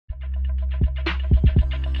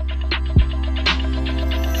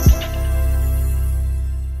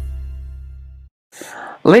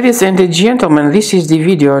Ladies and gentlemen, this is the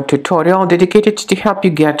video tutorial dedicated to help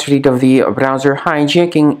you get rid of the browser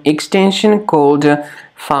hijacking extension called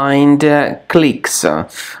FindClix.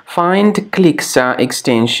 FindClix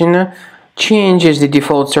extension changes the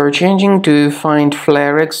default search engine to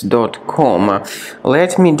findflarex.com.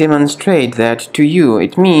 Let me demonstrate that to you.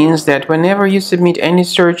 It means that whenever you submit any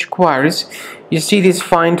search queries, you see this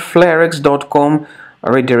findflarex.com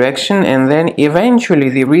redirection, and then eventually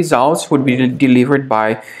the results would be delivered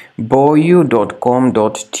by boyu.com.tr.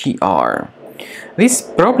 This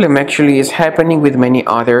problem actually is happening with many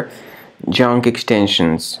other junk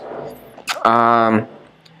extensions. To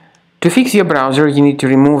fix your browser, you need to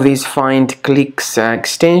remove this FindClix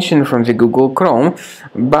extension from the Google Chrome,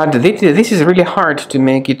 but this is really hard to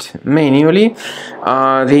make it manually.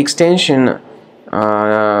 The extension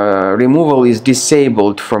removal is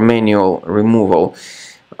disabled for manual removal.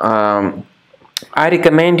 I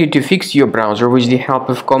recommend you to fix your browser with the help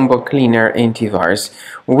of Combo Cleaner antivirus,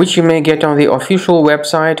 which you may get on the official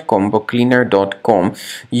website combocleaner.com.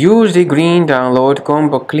 Use the green download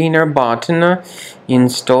Combo Cleaner button,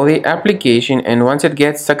 install the application, and once it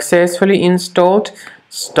gets successfully installed,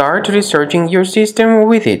 start researching your system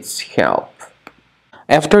with its help.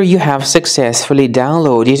 After you have successfully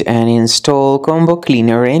downloaded and installed Combo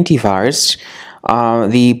Cleaner antivirus,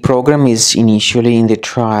 the program is initially in the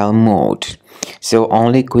trial mode, so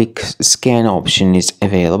only quick scan option is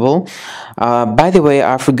available. By the way,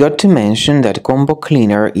 I forgot to mention that Combo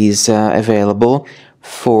Cleaner is available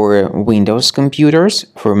for Windows computers,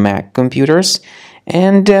 for Mac computers,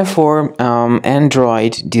 and for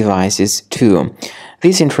Android devices too.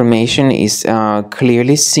 This information is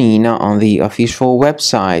clearly seen on the official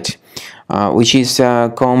website, which is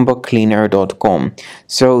combocleaner.com.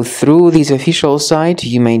 So through this official site,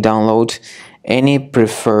 you may download any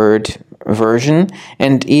preferred version,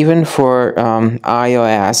 and even for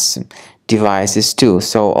iOS devices too.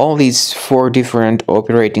 So all these 4 different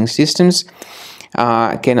operating systems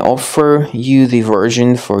can offer you the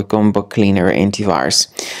version for Combo Cleaner antivirus.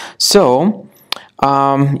 So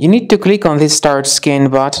you need to click on this Start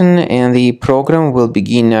Scan button, and the program will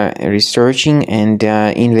begin researching and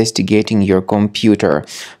investigating your computer.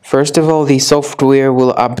 First of all, the software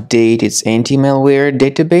will update its anti-malware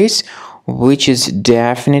database, which is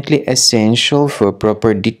definitely essential for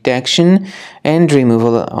proper detection and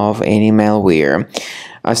removal of any malware.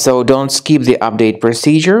 So don't skip the update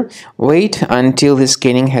procedure. Wait until the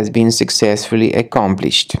scanning has been successfully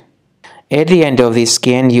accomplished. At the end of the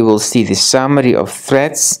scan, you will see the summary of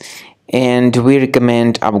threats, and we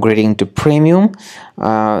recommend upgrading to Premium,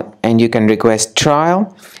 and you can request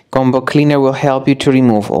trial. Combo Cleaner will help you to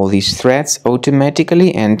remove all these threats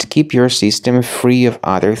automatically and keep your system free of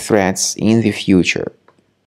other threats in the future.